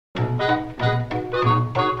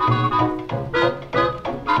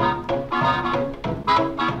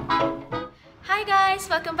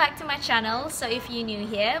channel. So if you're new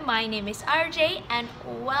here, my name is RJ and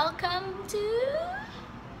welcome to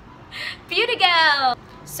beautyGal.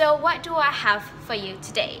 So what do I have for you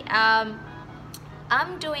today?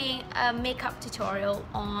 I'm doing a makeup tutorial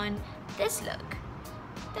on this look.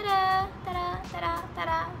 Ta-da, ta-da, ta-da,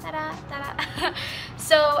 ta-da, ta-da, ta-da.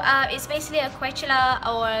 So it's basically a Coachella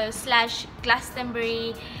or slash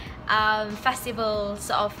Glastonbury festival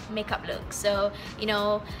sort of makeup look. So you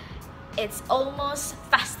know, it's almost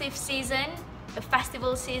festive season, the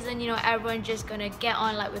festival season. You know, everyone just gonna get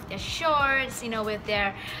on like with their shorts, you know, with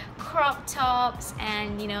their crop tops,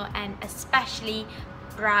 and you know, and especially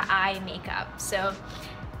brow eye makeup. So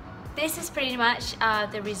this is pretty much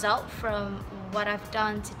the result from what I've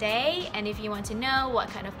done today. And if you want to know what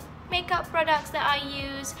kind of makeup products that I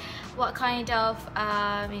use, what kind of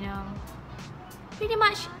you know, pretty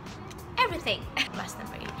much everything.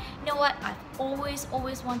 Glastonbury. You know what? I've always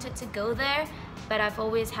wanted to go there, but I've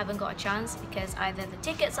always haven't got a chance because either the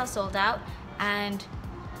tickets are sold out and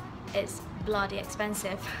it's bloody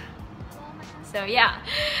expensive. So yeah,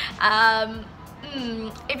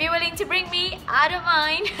 if you're willing to bring me, I don't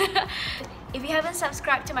mind. If you haven't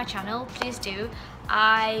subscribed to my channel, please do.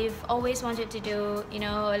 I've always wanted to do, you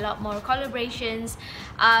know, a lot more collaborations.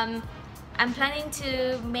 I'm planning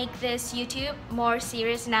to make this YouTube more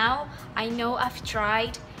serious now. I know I've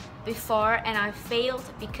tried before and I failed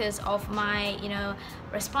because of my, you know,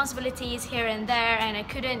 responsibilities here and there, and I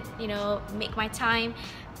couldn't, you know, make my time.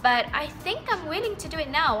 But I think I'm willing to do it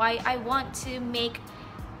now. I want to make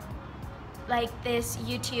like this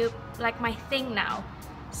YouTube like my thing now.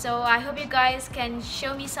 So I hope you guys can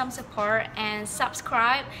show me some support and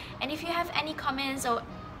subscribe. And if you have any comments or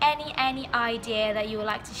any idea that you would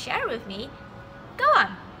like to share with me, go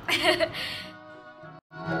on.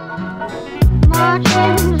 March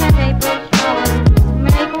winds and April showers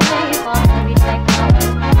make way for heavy tech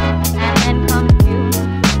flowers, and then come you,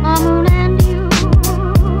 a moon and you.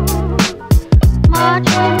 March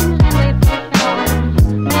winds and April showers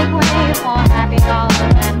make way for happy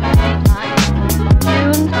hours and playtime,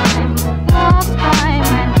 noontime, love time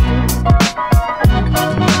and you.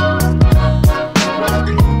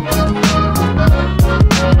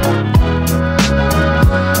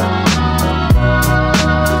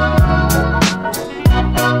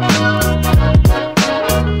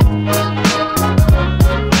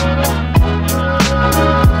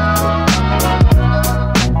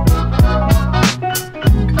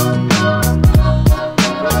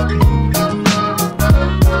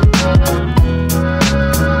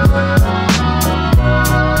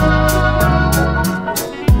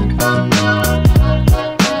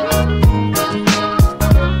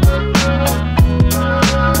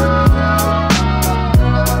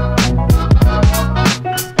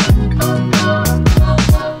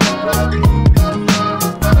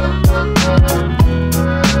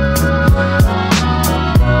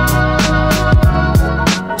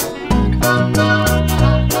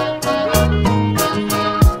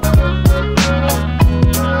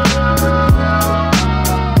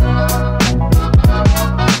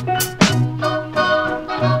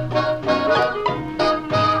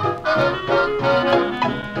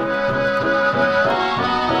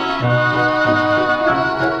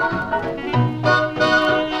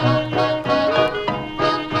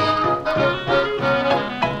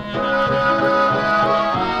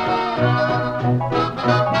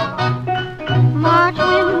 March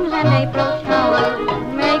winds and April showers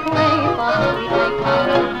make way for sweet lake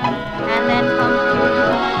flowers, and then come you,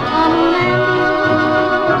 a moon and you.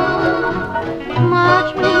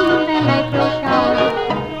 March winds and April showers,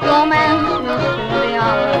 romance will soon be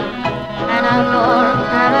ours, an outdoor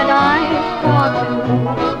paradise for two.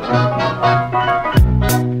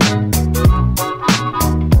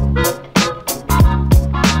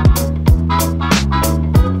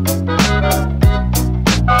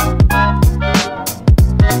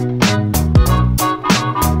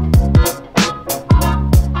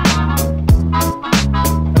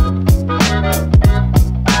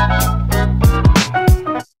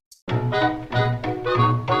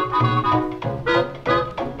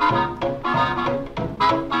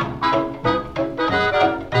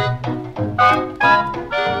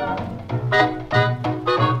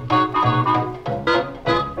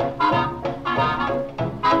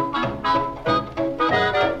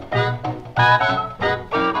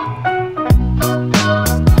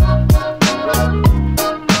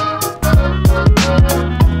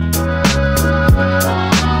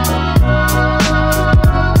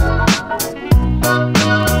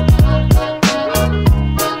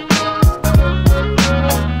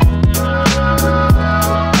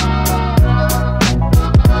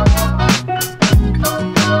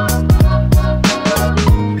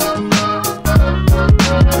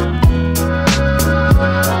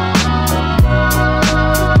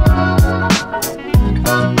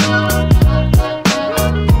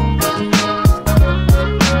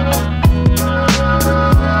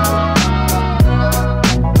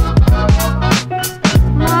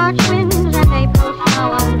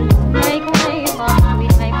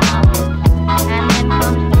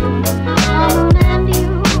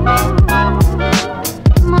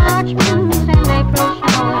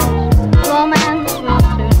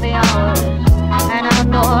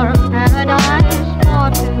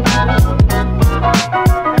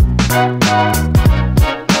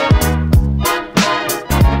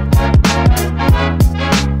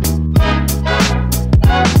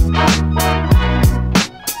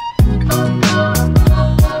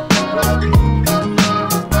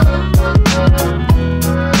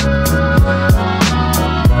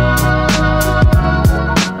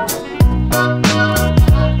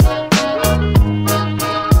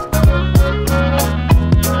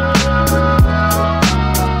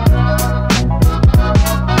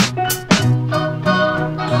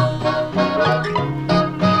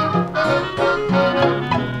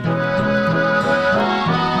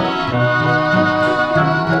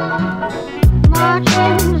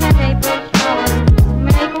 winds and April showers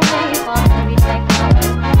make way for everyday flowers,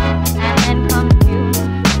 and then come you,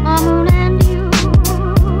 a moon and you.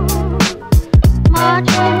 March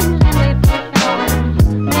winds and April showers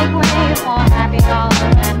make way for happy hours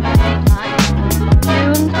and playtime,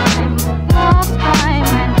 noontime, love time,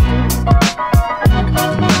 and you.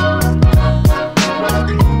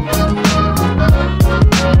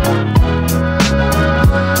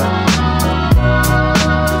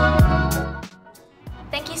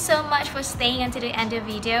 Thank you so much for staying until the end of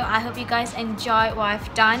the video. I hope you guys enjoyed what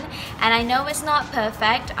I've done, and I know it's not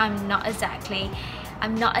perfect. I'm not exactly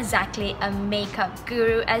a makeup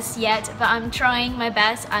guru as yet, but I'm trying my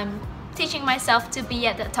best. I'm teaching myself to be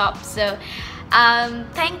at the top. So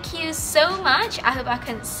thank you so much. I hope I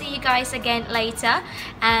can see you guys again later,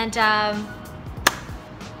 and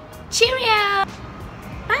cheerio.